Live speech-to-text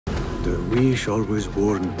Dervish always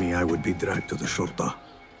warned me I would be dragged to the Shurta.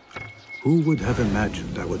 Who would have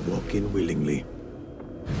imagined I would walk in willingly?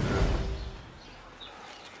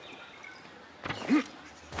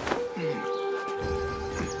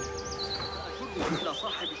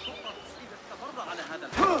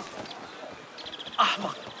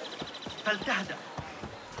 أحمق فلتهدأ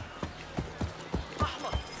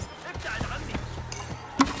أحمق ابتعد عني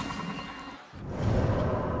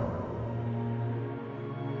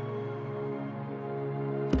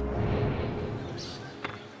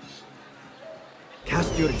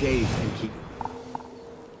Cast your gaze and keep...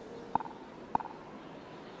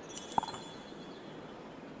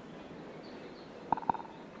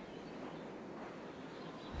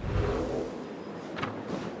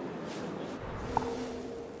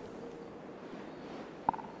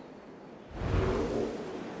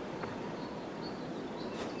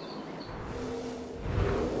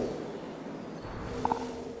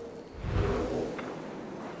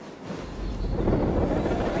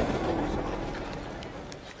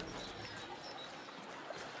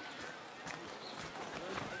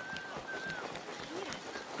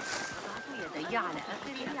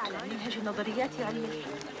 على منهج النظريات علمية.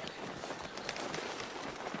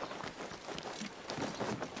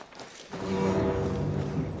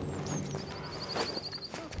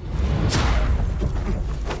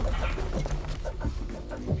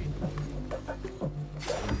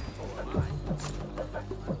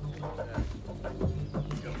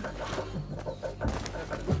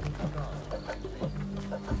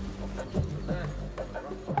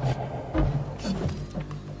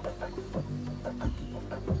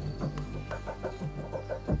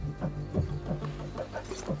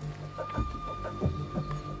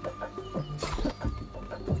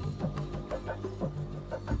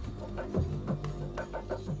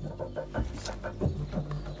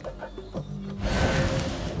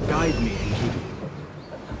 Guide me and keep it.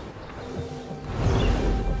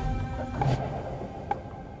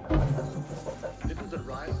 Didn't the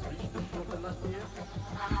rise reach the Shurta last year?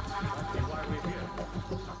 That's why we're here.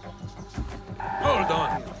 Hold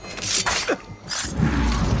on!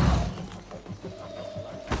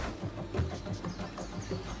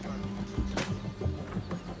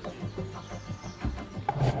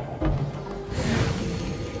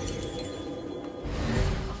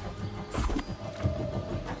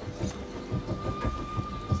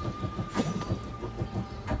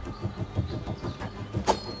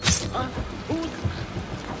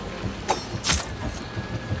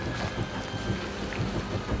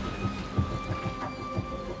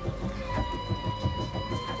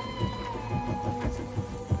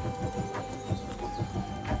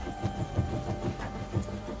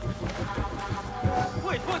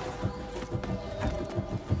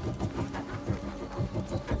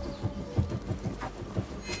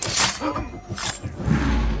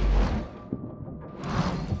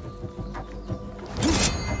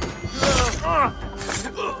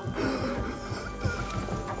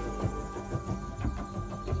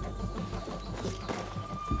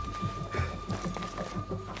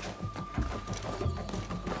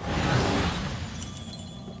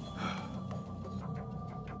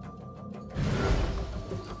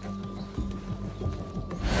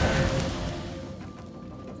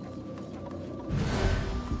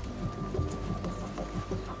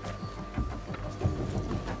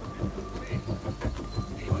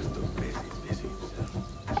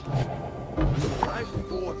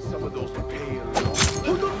 Some of those pale.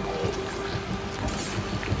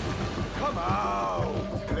 Come out!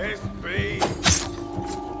 Let's be.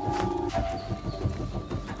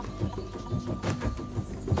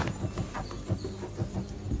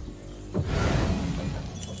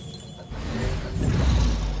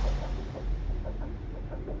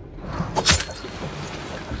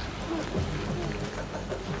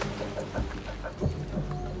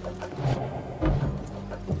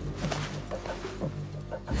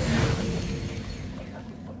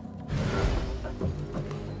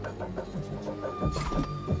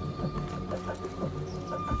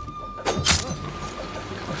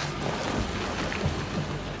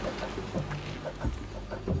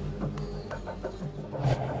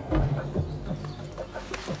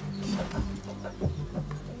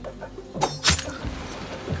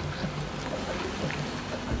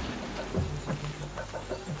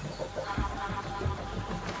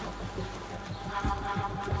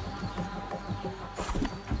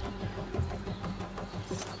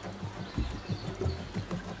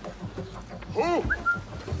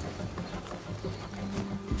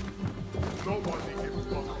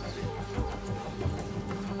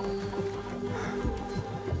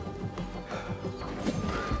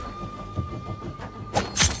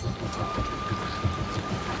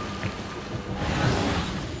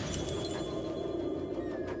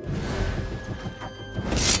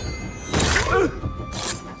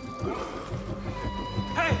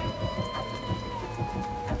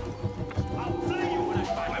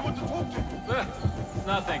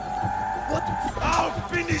 nothing. What? I'll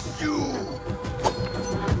finish you!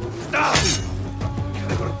 Now!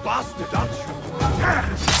 Clever bastard, aren't you?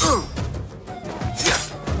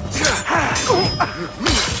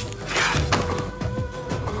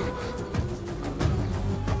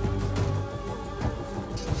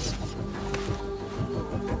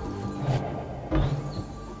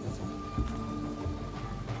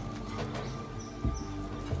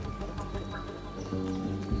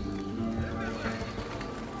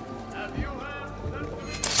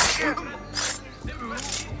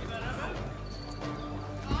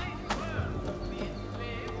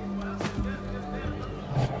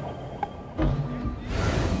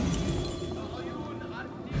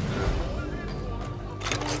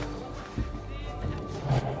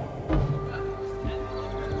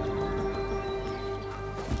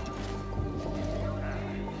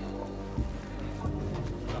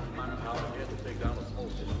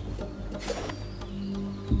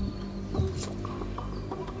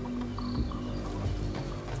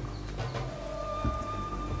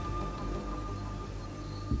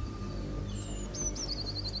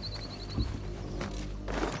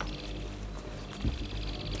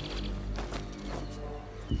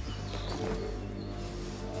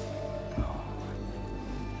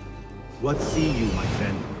 What see you, my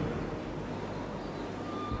friend?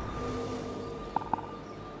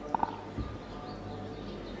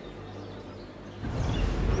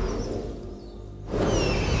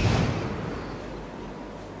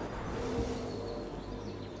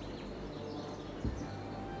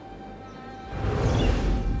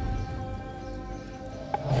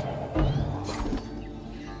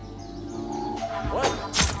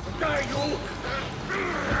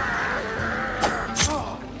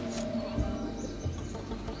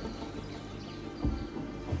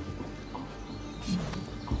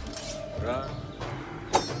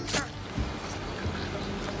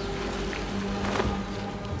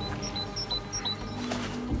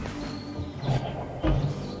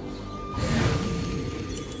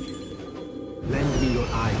 Lend me your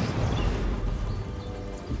eyes.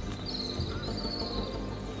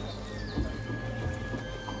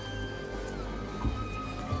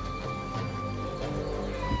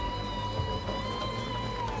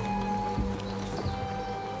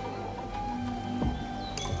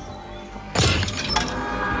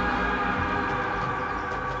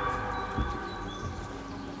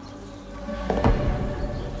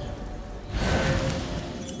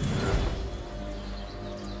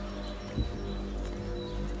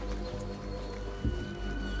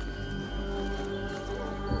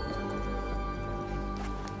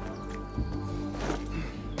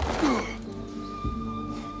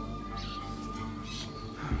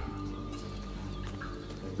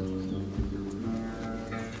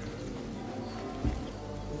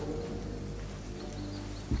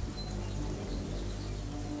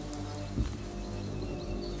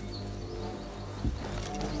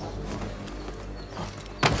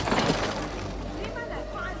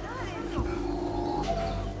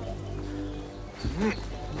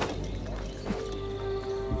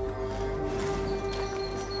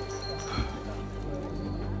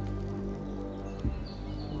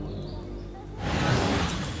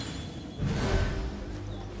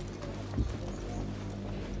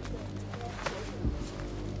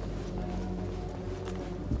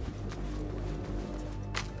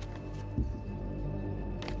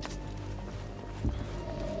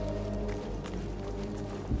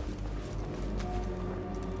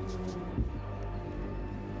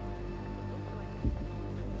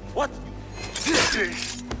 What?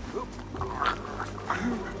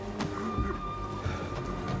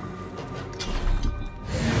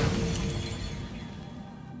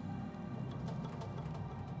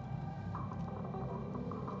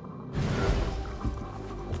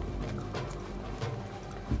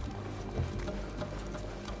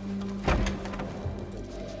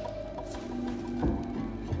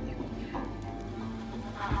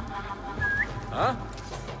 Huh?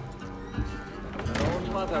 Your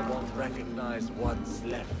own mother won't recognize what's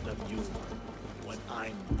left of you when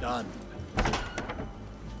I'm done.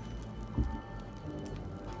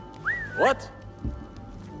 What?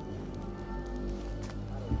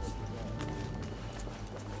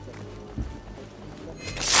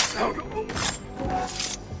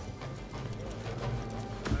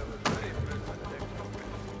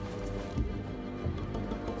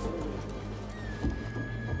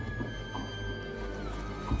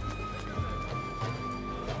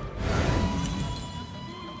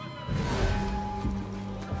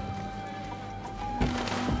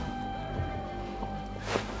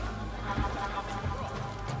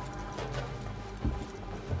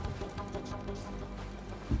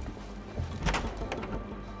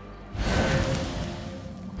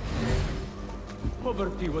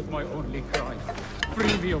 Poverty was my only crime.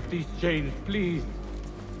 Free me of these chains, please.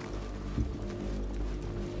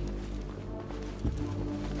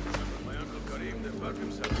 My Uncle Karim, the burp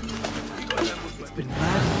himself. He got them with It's been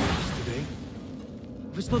madness today.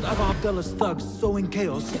 If it's not Abu Abdallah's thugs sowing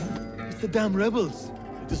chaos, it's the damn rebels.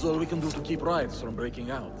 It is all we can do to keep riots from breaking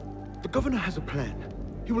out. The governor has a plan.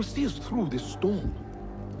 He will see us through this storm.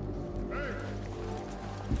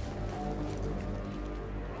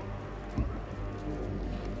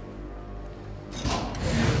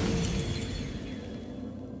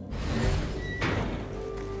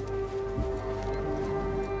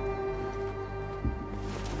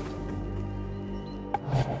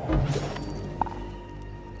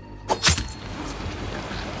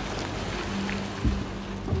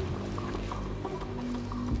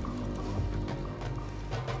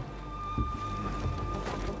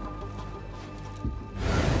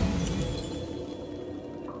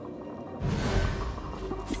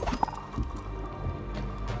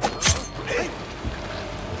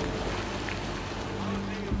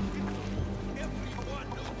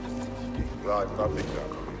 Right, nothing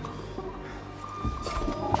done.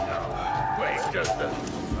 Wait, just a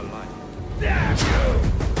line. Damn you!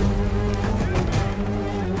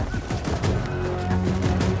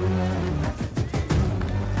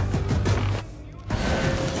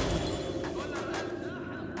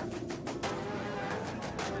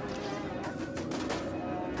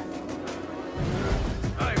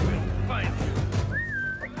 I will find you.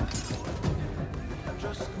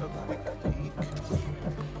 Just a quick peek.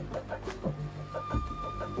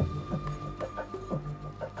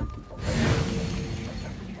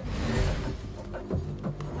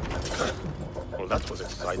 Well, that was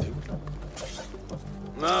exciting.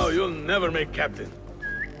 Now you'll never make captain.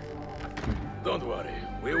 Don't worry,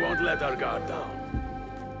 we won't let our guard down.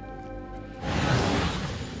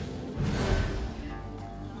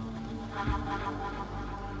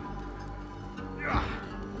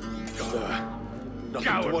 Nothing to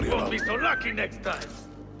Coward worry won't about. be so lucky next time.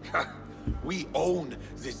 We own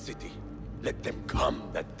this city. Let them come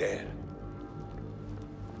that dare.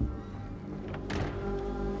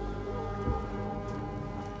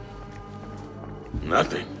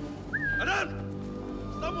 Nothing. Anan!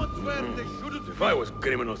 Someone swear they shouldn't. If I was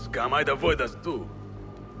criminal scum, I'd avoid us too.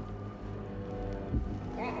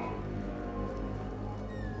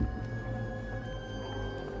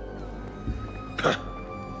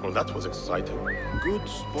 Well, that was exciting. Good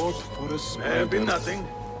sport for a spider. Maybe nothing.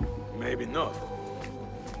 Maybe not.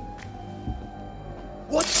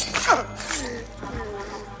 What?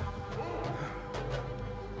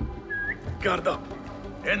 Guard up.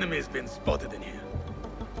 Enemy's been spotted in here.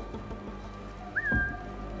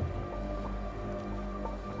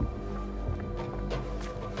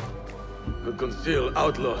 Could conceal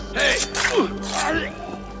outlaws. Hey!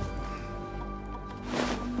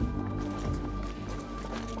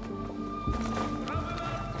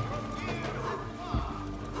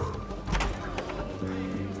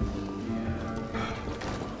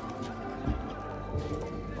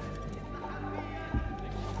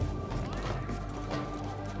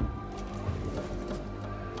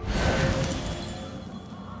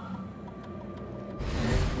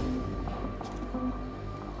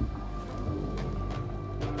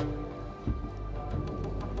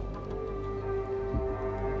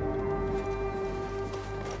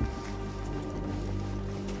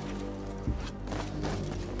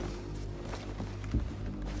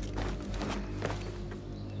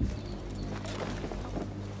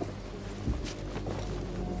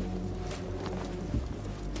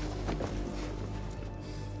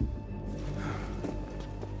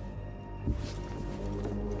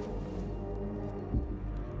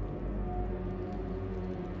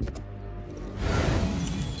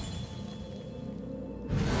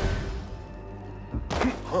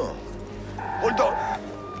 Hold on.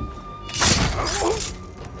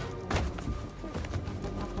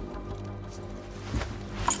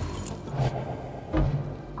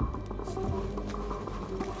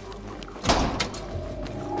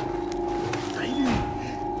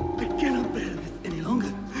 I cannot bear this any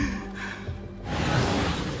longer.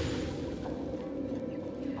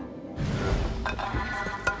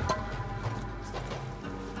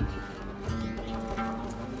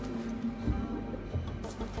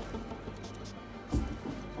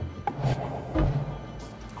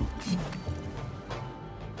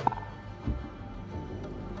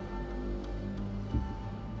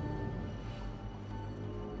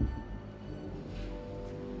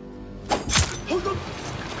 Hold on.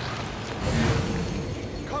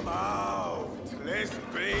 Come out. Let's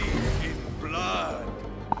bathe in blood.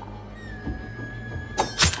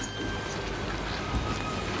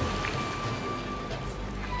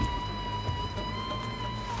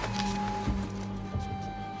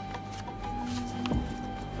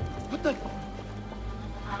 تفضل.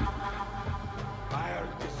 I'll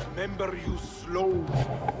dismember you slow.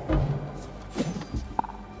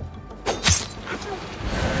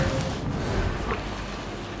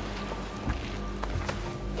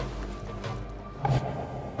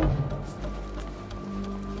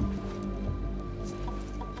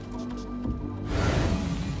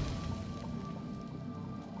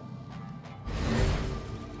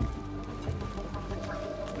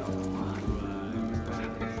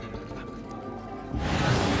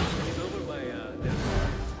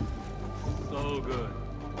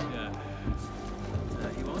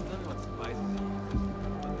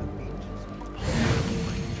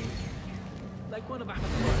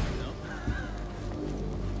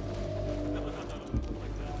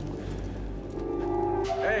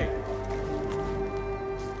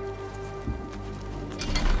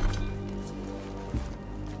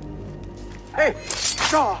 Hey!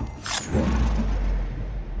 Shaw!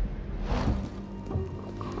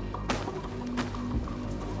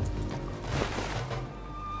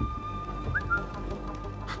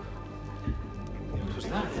 Who's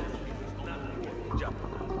that? Jump.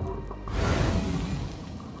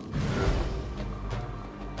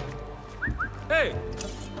 Hey!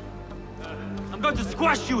 I'm going to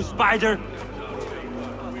squash you, spider!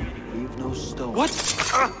 Leave no stone. What?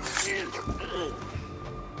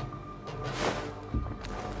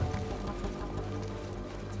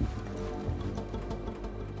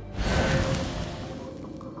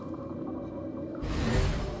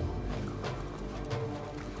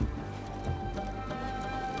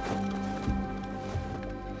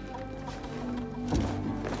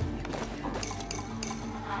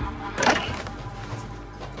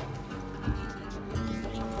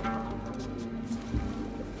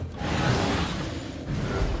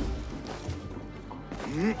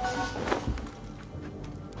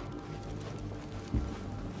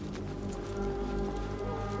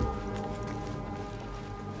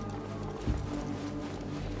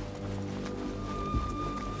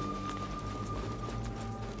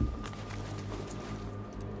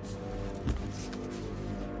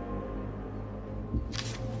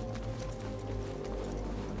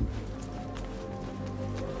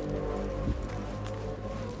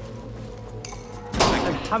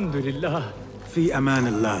 الحمد لله. في أمان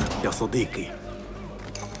الله يا صديقي.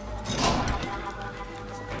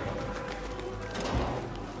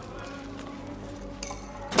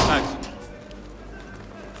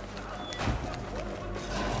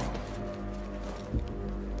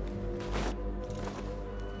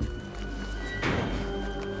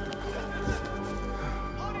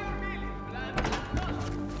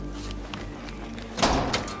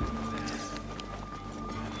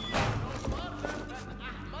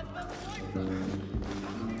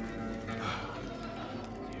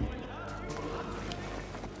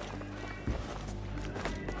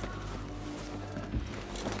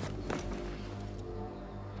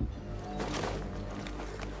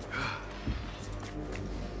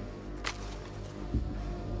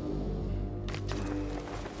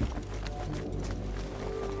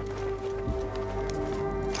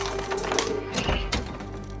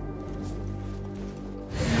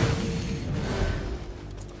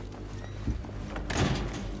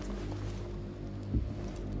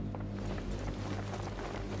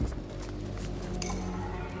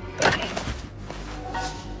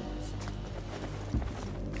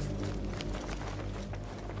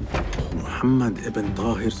 Muhammad ibn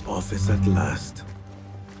Tahir's office at last.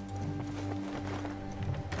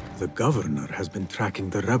 The governor has been tracking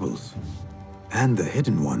the rebels and the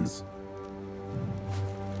hidden ones.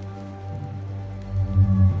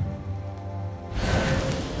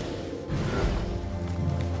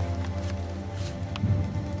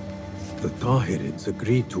 The Tahirids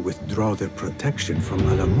agreed to withdraw their protection from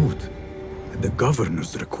Alamut at the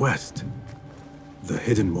governor's request. The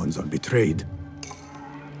hidden ones are betrayed.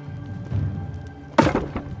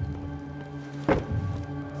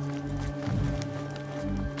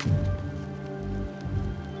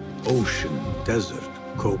 Ocean, desert,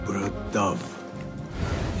 cobra, dove.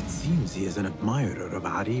 It seems he is an admirer of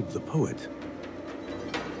Arib the poet.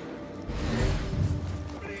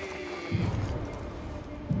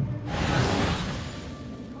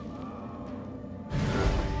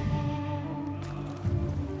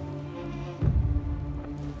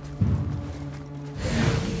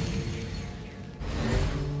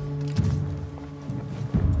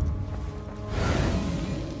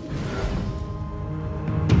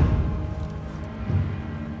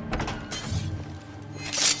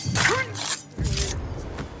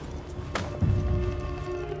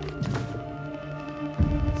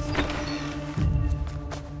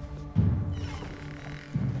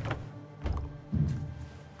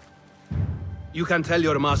 You can tell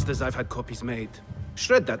your masters I've had copies made.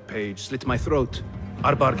 Shred that page, slit my throat.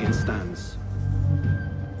 Our bargain stands.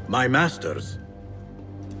 My masters?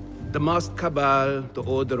 The masked cabal, the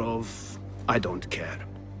order of... I don't care.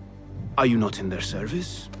 Are you not in their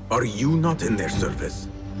service? Are you not in their service?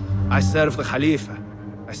 I serve the Khalifa.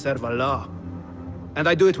 I serve Allah. And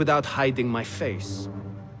I do it without hiding my face.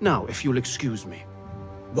 Now, if you'll excuse me.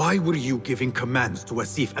 Why were you giving commands to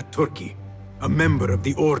Asif at Turkey, a member of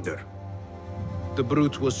the Order? The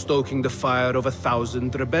brute was stoking the fire of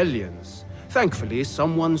 1,000 rebellions. Thankfully,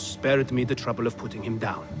 someone spared me the trouble of putting him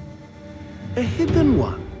down. A hidden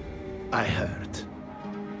one, I heard.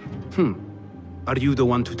 Are you the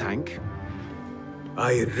one to thank?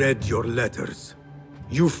 I read your letters.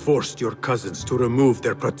 You forced your cousins to remove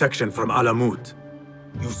their protection from Alamut.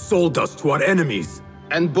 You sold us to our enemies.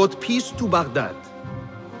 And brought peace to Baghdad.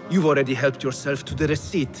 You've already helped yourself to the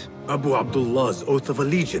receipt. Abu Abdullah's oath of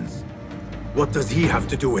allegiance. What does he have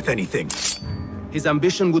to do with anything? His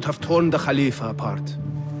ambition would have torn the Khalifa apart.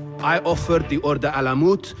 I offered the Order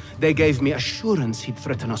Alamut. They gave me assurance he'd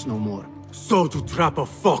threaten us no more. So to trap a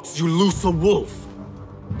fox, you loose a wolf.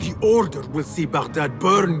 The Order will see Baghdad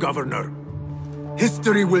burn, Governor.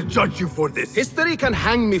 History will judge you for this. History can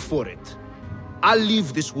hang me for it. I'll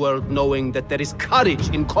leave this world knowing that there is courage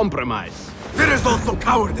in compromise. There is also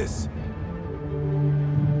cowardice.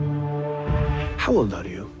 How old are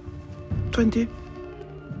you? 20?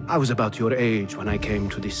 I was about your age when I came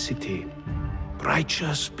to this city.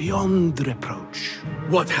 Righteous beyond reproach.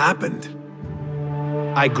 What happened?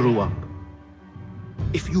 I grew up.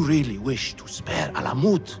 If you really wish to spare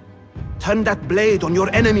Alamut, turn that blade on your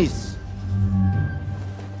enemies.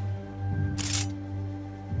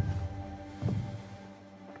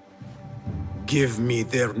 Give me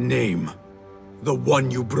their name. The one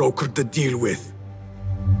you brokered the deal with.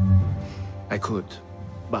 I could.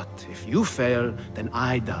 But if you fail, then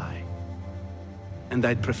I die. And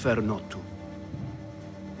I'd prefer not to.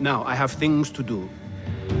 Now, I have things to do.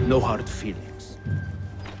 No hard feelings.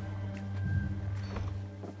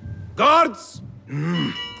 Guards!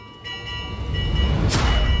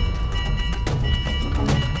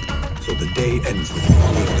 So the day ends with you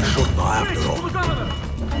fleeing the Shurta after all.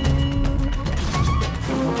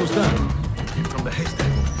 What was that? It came from the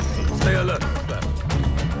haystack. Stay alert.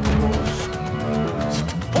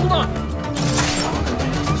 Hold on!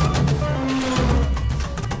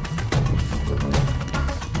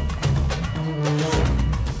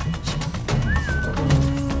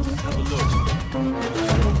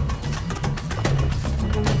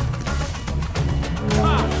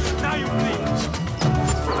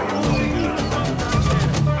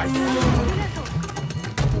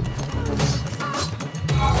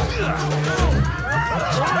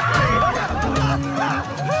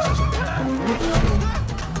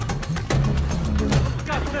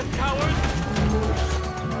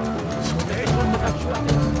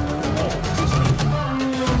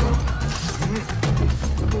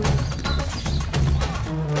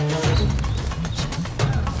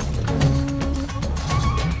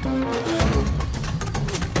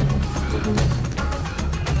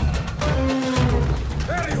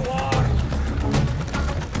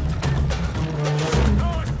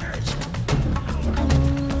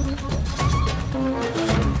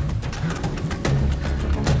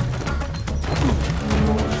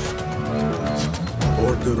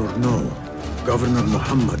 Order or no, Governor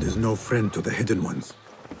Muhammad is no friend to the Hidden Ones.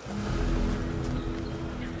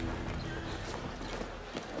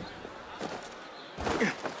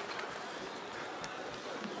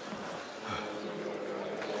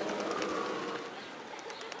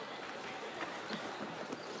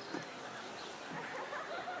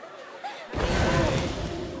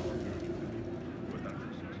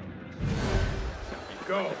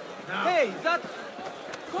 Go. Now. Hey, that's...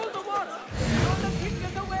 Call the water! Don't let him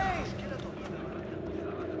get away!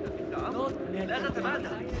 لا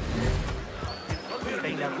تتبادل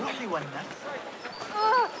بين الروح والنفس.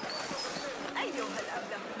 أيها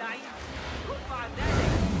الأبله اللعين كف عن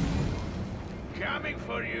ذلك. Coming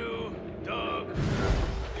for you, dog.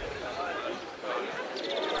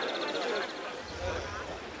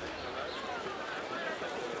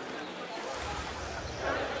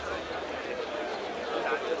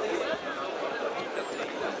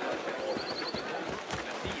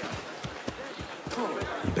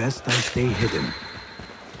 Best I stay hidden.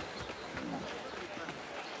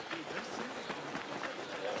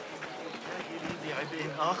 بعبء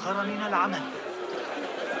آخر من العمل.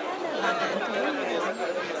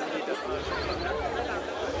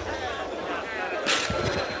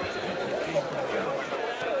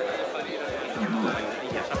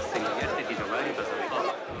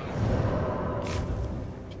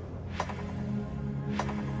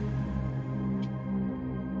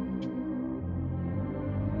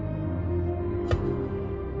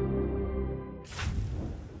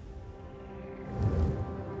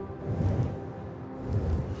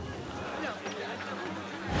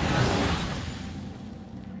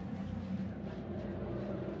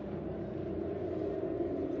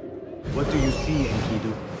 What do you see,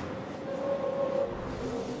 Enkidu?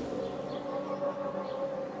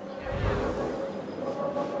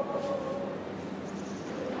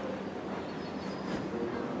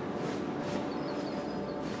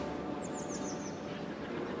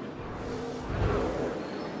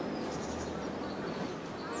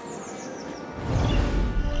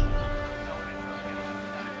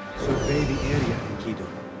 Survey the area, Enkidu.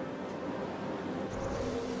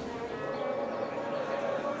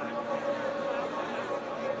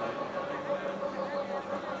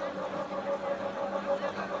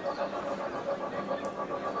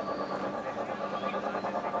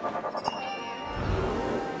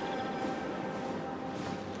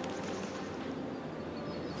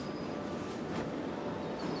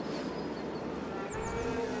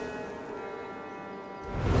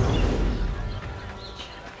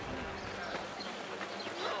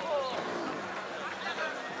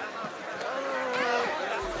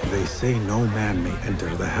 They say no man may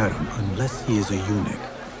enter the harem unless he is a eunuch,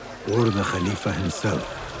 or the Khalifa himself.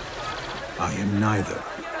 I am neither,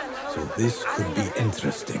 so this could be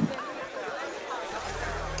interesting.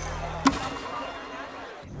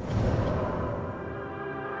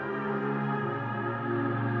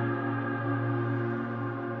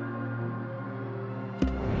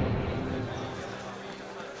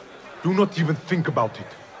 Do not even think about it.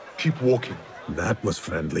 Keep walking. That was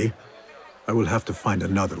friendly. I will have to find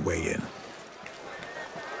another way in.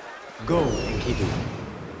 Go, Enkidu.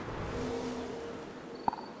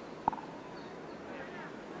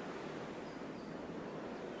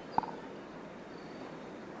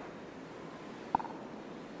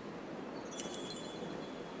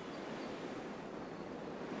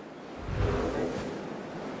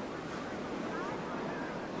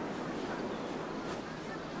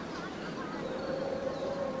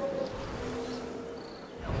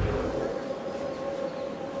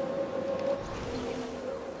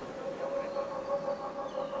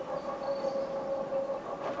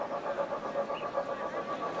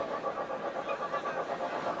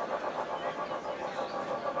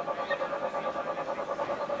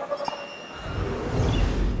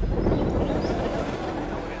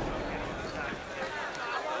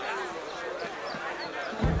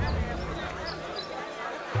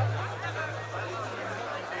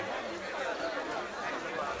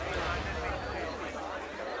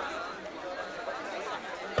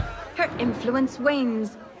 Her influence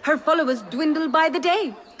wanes. Her followers dwindle by the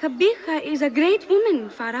day. Kabiha is a great woman,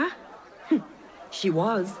 Farah. She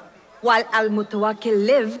was, while Al-Mutawakkil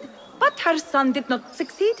lived, but her son did not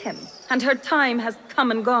succeed him, and her time has come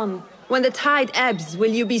and gone. When the tide ebbs, will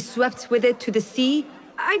you be swept with it to the sea?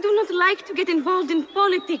 I do not like to get involved in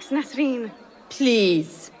politics, Nasreen.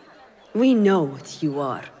 Please. We know what you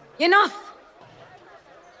are. Enough!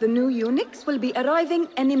 The new eunuchs will be arriving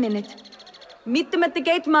any minute. Meet them at the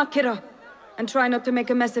gate, Makira, and try not to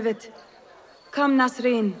make a mess of it. Come,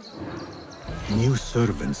 Nasreen. New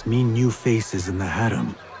servants mean new faces in the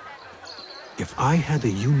harem. If I had a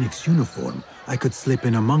eunuch's uniform, I could slip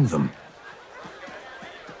in among them.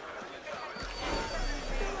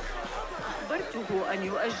 أخبرته أن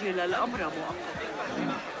يؤجل الأمر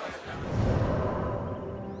مؤقتا.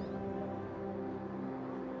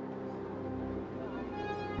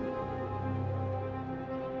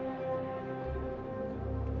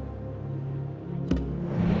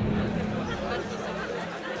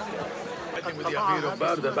 With the Amir of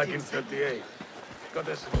Barda back in 38.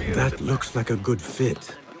 That looks like a good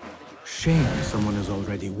fit. Shame someone is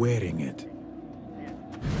already wearing it.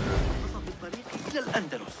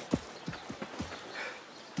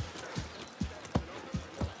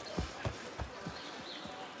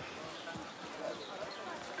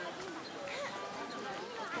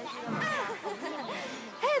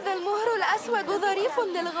 هذا المهر الأسود ظريف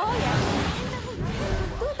للغاية.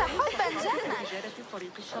 خطوط حبا جنة.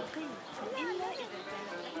 الطريق الشرقي.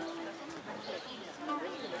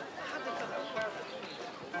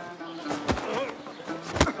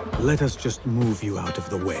 Let us just move you out of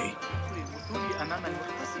the way.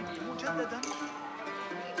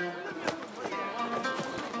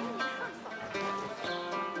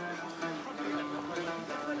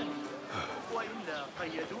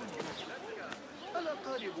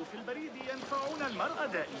 الأقارب في البريد ينفعون المرأة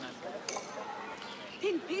دائما. في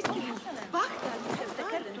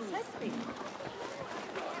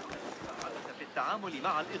التعامل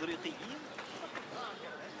مع الإغريقيين.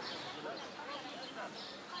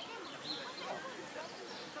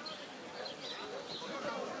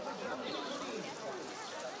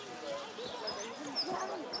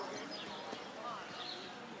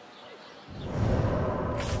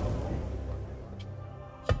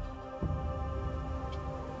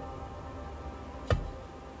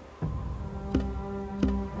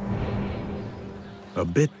 A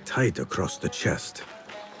bit tight across the chest.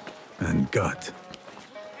 And gut.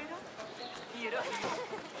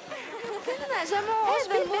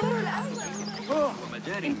 هذا المهر الأسود.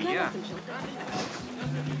 ومجاري المياه.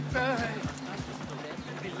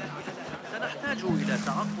 سنحتاج إلى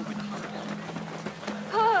تعقب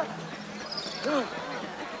أكثر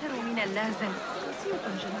من اللازم.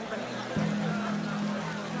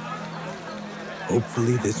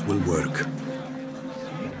 Hopefully this will work.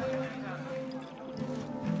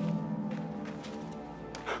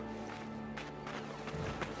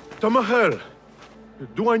 Tamahel,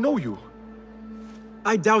 do I know you?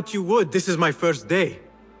 I doubt you would. This is my first day.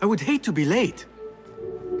 I would hate to be late.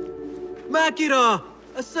 Makira!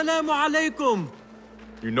 Assalamu alaikum!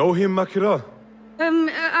 You know him, Makira?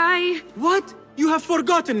 What? You have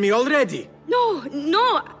forgotten me already!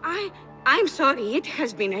 No, I'm sorry. It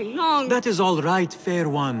has been a long... That is all right, fair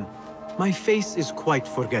one. My face is quite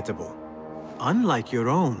forgettable. Unlike your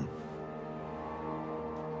own.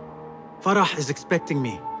 Farah is expecting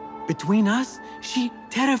me. Between us, she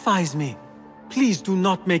terrifies me. Please do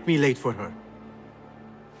not make me late for her.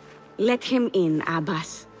 Let him in,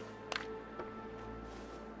 Abbas.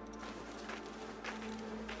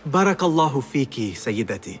 Barakallahu fiki,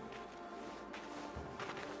 Sayyidati.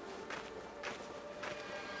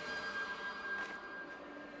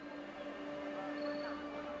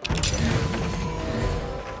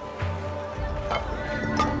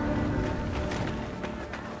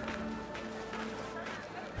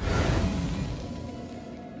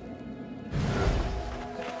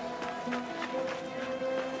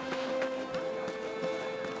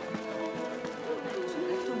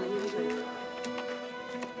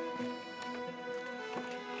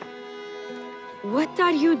 What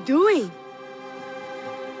are you doing?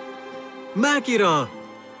 Makira!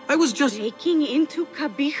 I was just... Breaking into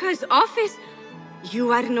Kabiha's office?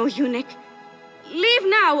 You are no eunuch. Leave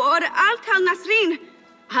now, or I'll tell Nasreen.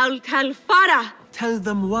 I'll tell Farah. Tell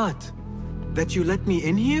them what? That you let me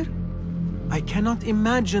in here? I cannot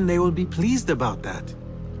imagine they will be pleased about that.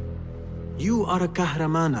 You are a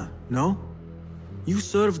kahramana, no? You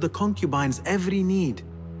serve the concubines every need.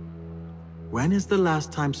 When is the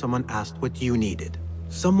last time someone asked what you needed?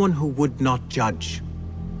 Someone who would not judge.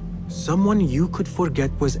 Someone you could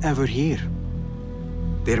forget was ever here.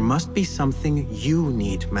 There must be something you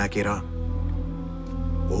need, Makira.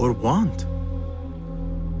 Or want.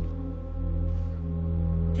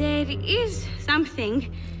 There is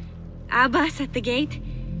something. Abbas at the gate.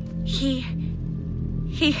 He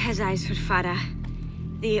has eyes for Farah.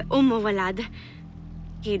 The Walad.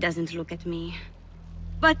 He doesn't look at me.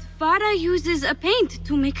 But Farah uses a paint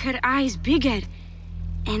to make her eyes bigger.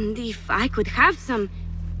 And if I could have some,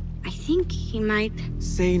 I think he might...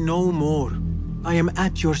 Say no more. I am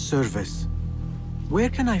at your service. Where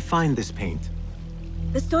can I find this paint?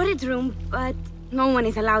 The storage room, but no one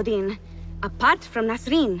is allowed in. Apart from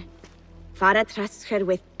Nasreen. Farah trusts her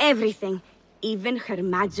with everything, even her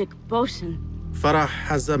magic potion. Farah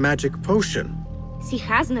has a magic potion. She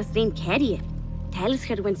has Nasreen carry it. Tells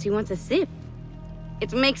her when she wants a sip.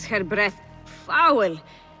 It makes her breath foul.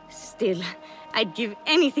 Still, I'd give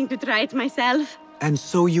anything to try it myself. And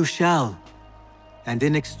so you shall. And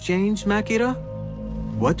in exchange, Makira,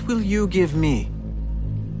 what will you give me?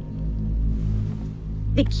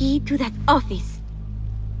 The key to that office.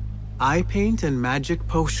 Eye paint and magic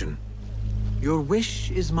potion. Your wish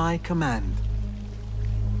is my command.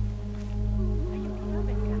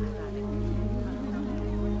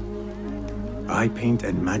 Eye paint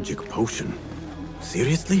and magic potion.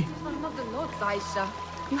 Seriously? Not the notes, Aisha.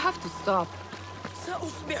 You have to stop.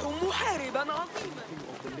 سأصبح محاربا عظيما.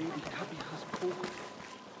 Of the Lady Kabiha's court.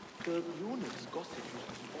 The eunuch's gossip was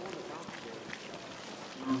all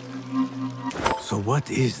about So what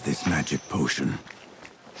is this magic potion?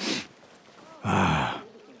 Ah,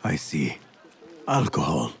 I see.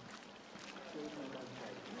 Alcohol.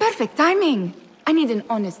 Perfect timing. I need an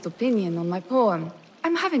honest opinion on my poem.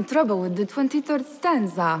 I'm having trouble with the 23rd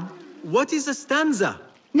stanza. What is a stanza?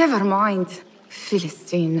 Never mind.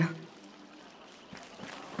 Philistine.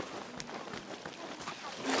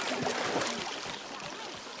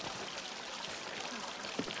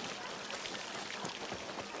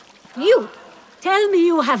 You! Tell me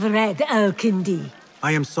you have read Al-Kindi.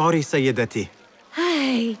 I am sorry, Sayyidati.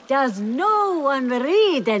 Hey, does no one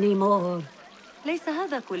read anymore? ليس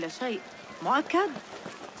هذا كل شيء. مؤكد.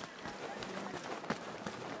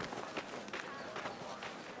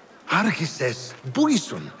 Άρχισες, πού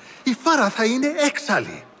ήσουν? Η Φάρα θα είναι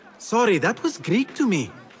έξαλλη. Sorry, that was Greek to me.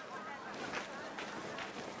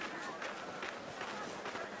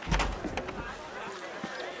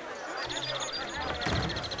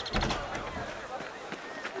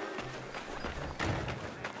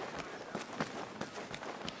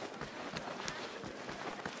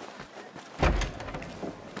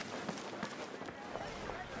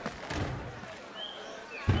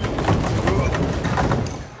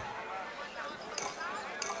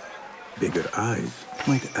 bigger eyes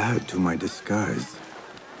might add to my disguise.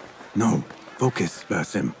 No, focus,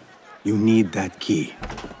 Basim. You need that key.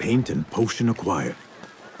 Paint and potion acquired.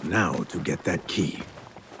 Now to get that key.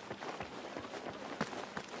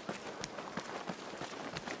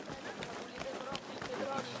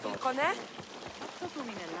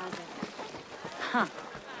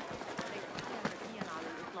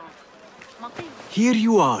 Here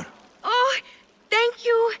you are. Oh, thank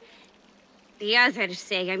you. The others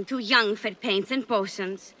say I'm too young for paints and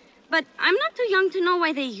potions. But I'm not too young to know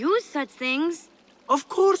why they use such things. Of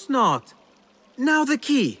course not. Now the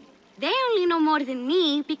key. They only know more than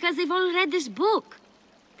me because they've all read this book.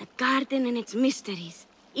 The garden and its mysteries.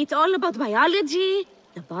 It's all about biology,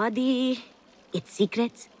 the body, its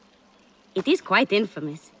secrets. It is quite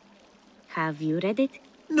infamous. Have you read it?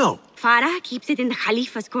 No. Farah keeps it in the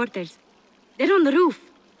Khalifa's quarters. They're on the roof,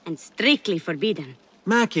 and strictly forbidden.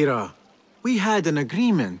 Makira, we had an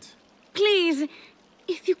agreement. Please,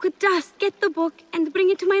 if you could just get the book and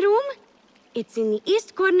bring it to my room? It's in the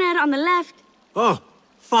east corner on the left. Oh,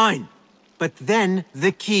 fine. But then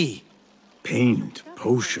the key. Paint,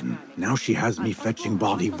 potion. Now she has me fetching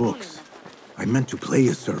body books. I meant to play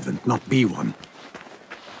a servant, not be one.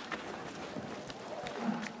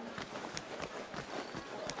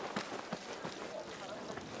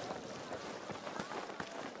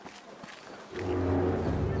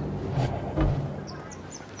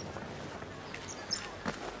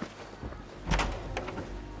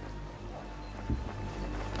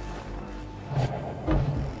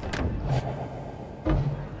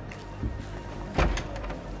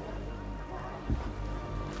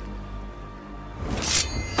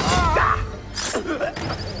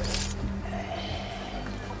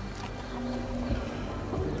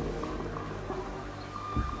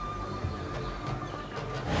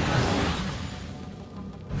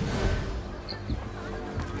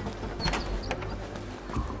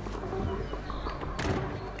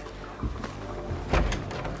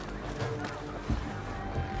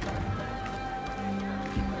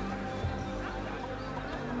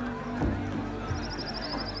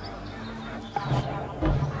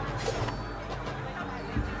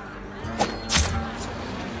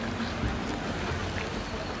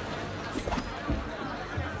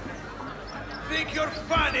 Think you're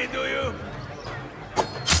funny, do you?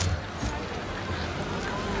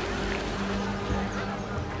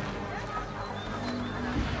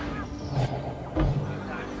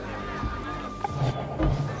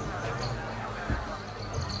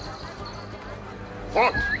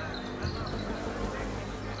 What?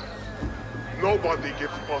 Nobody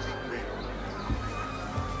gets past me.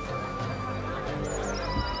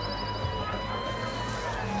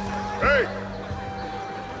 Hey!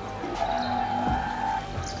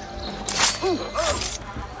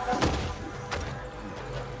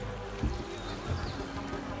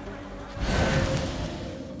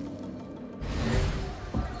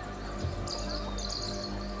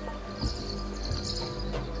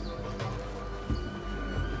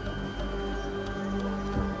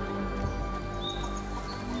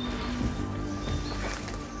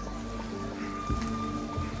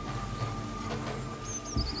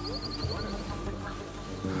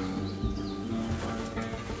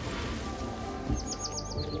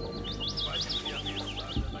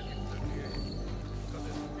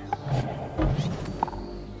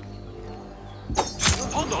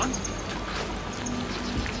 Hold on.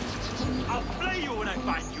 I'll flay you when I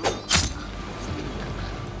find you.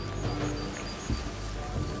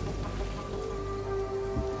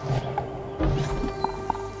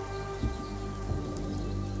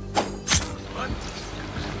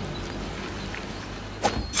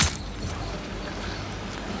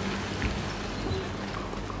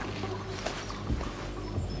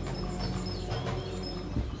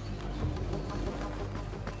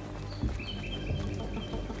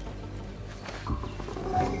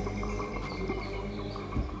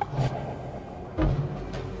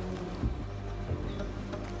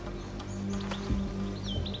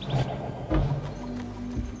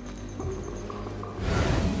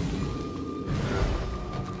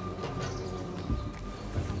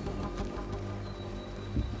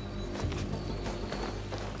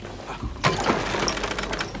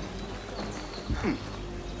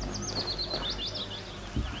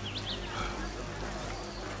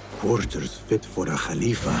 Quarters fit for a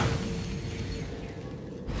Khalifa.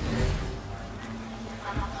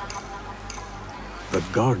 The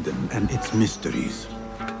garden and its mysteries.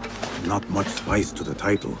 Not much spice to the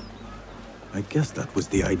title. I guess that was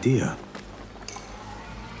the idea.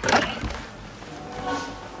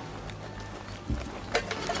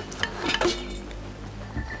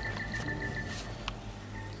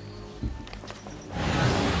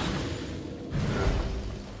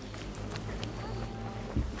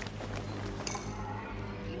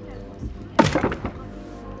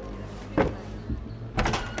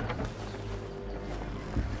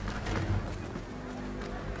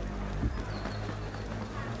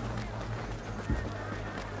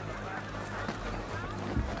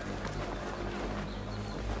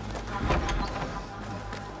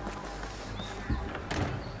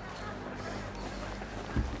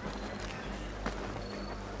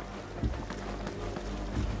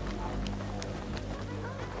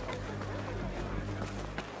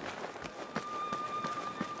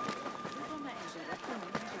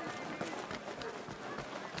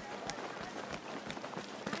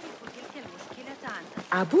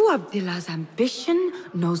 Abu Abdullah's ambition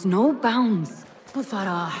knows no bounds.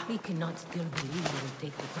 Farah, he cannot still believe he will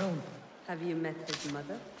take the throne. Have you met his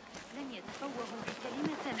mother? لن يتفوهوا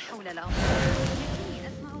بكلمة حول الأمر، لكني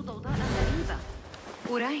أسمع ضوضاء غريبة.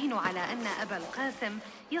 أراهن على أن أبا القاسم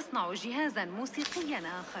يصنع جهازاً موسيقياً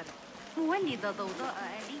آخر، مولد ضوضاء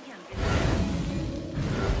آلياً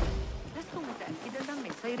لست متأكدة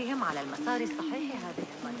من سيرهم على المسار الصحيح هذه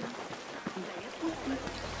المرة.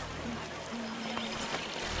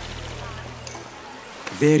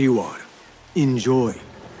 There you are. Enjoy.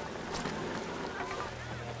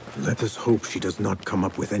 Let us hope she does not come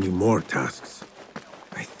up with any more tasks.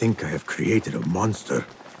 I think I have created a monster.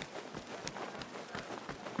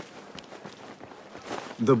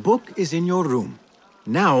 The book is in your room.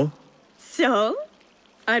 Now... So?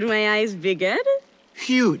 Are my eyes bigger?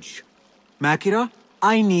 Huge. Makira,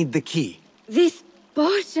 I need the key. This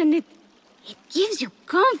potion, it gives you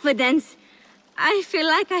confidence. I feel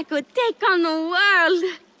like I could take on the world.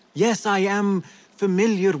 Yes, I am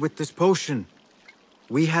familiar with this potion.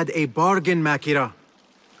 We had a bargain, Makira.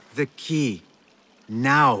 The key.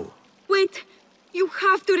 Now. Wait, you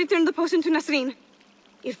have to return the potion to Nasreen.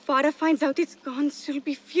 If Farah finds out it's gone, she'll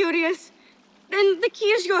be furious. Then the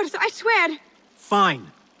key is yours, I swear.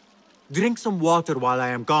 Fine. Drink some water while I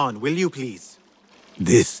am gone, will you please?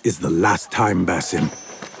 This is the last time, Basim.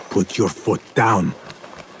 Put your foot down.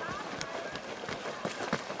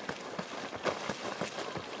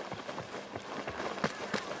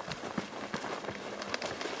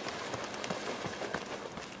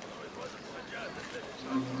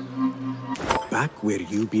 Back where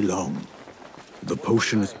you belong. The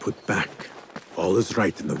potion is put back. All is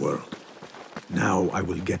right in the world. Now I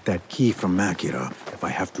will get that key from Makira if I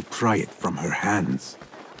have to pry it from her hands.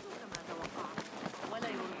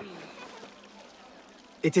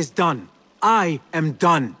 It is done. I am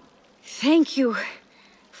done. Thank you.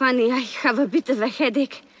 Funny, I have a bit of a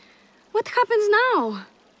headache. What happens now?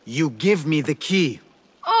 You give me the key.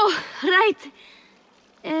 Oh, right.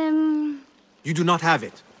 You do not have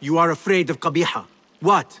it. You are afraid of Qabiha.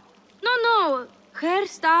 What? No. Her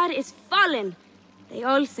star is fallen. They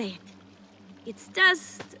all say it. It's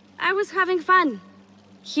just... I was having fun.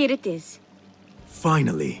 Here it is.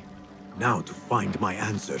 Finally. Now to find my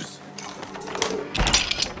answers.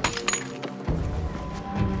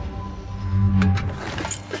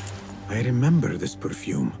 I remember this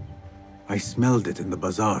perfume. I smelled it in the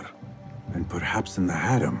bazaar. And perhaps in the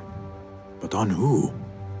harem. But on who?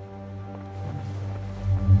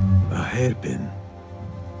 A hairpin.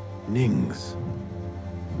 Nings.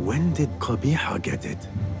 When did Qabiha get it?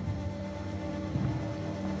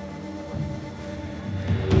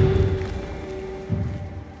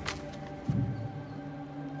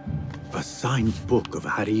 A signed book of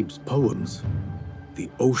Harib's poems. The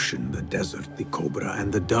ocean, the desert, the cobra,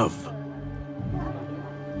 and the dove.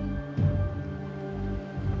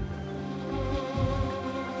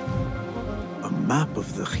 A map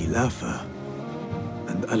of the Khilafah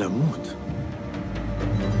and Alamut.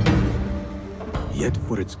 Yet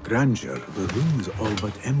for its grandeur, the room is all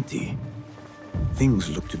but empty. Things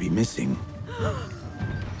look to be missing.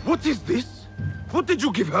 What is this? What did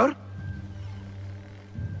you give her?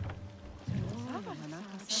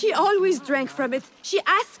 She always drank from it. She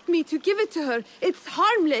asked me to give it to her. It's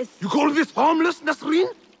harmless. You call this harmless, Nasreen?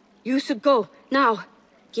 You should go. Now,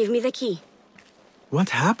 give me the key. What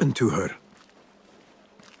happened to her?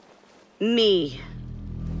 Me.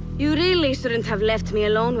 You really shouldn't have left me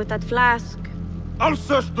alone with that flask. I'll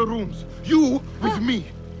search the rooms. You with me.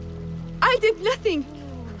 I did nothing.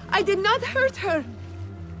 I did not hurt her.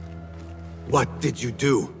 What did you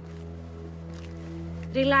do?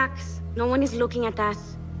 Relax. No one is looking at us.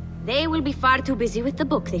 They will be far too busy with the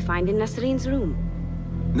book they find in Nasreen's room.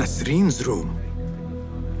 Nasreen's room?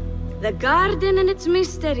 The garden and its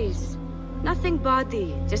mysteries. Nothing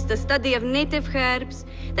bawdy, just a study of native herbs,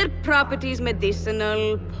 their properties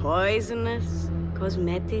medicinal, poisonous,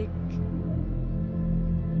 cosmetic.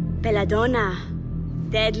 Belladonna,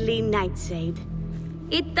 deadly nightshade.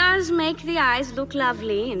 It does make the eyes look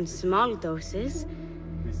lovely in small doses.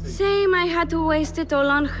 Shame I had to waste it all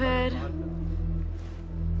on her.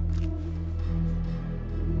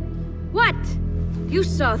 What? You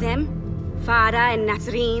saw them? Farah and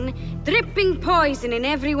Nasreen, dripping poison in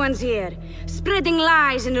everyone's ear, spreading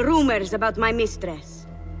lies and rumors about my mistress.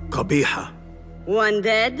 Qabiha. One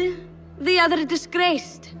dead, the other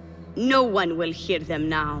disgraced. No one will hear them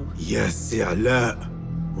now. Yes, I'La.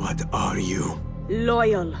 What are you?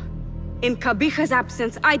 Loyal. In Qabiha's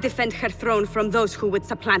absence, I defend her throne from those who would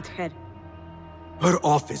supplant her. Her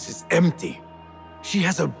office is empty. She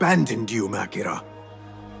has abandoned you, Makira.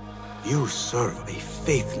 You serve a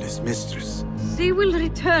faithless mistress. She will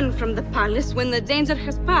return from the palace when the danger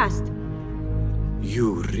has passed.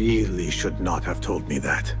 You really should not have told me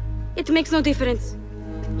that. It makes no difference.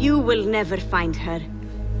 You will never find her.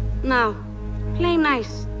 Now, play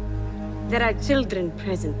nice. There are children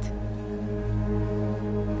present.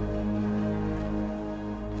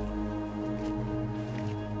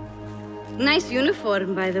 Nice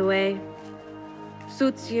uniform, by the way.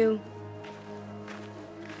 Suits you.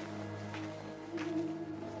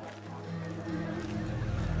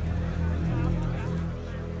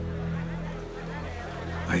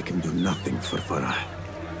 I can do nothing for Farah.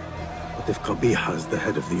 But if Qabiha is the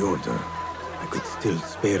head of the Order, I could still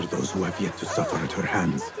spare those who have yet to suffer at her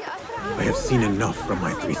hands. I have seen enough from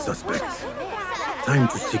my 3 suspects. Time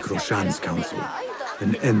to seek Roshan's counsel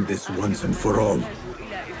and end this once and for all.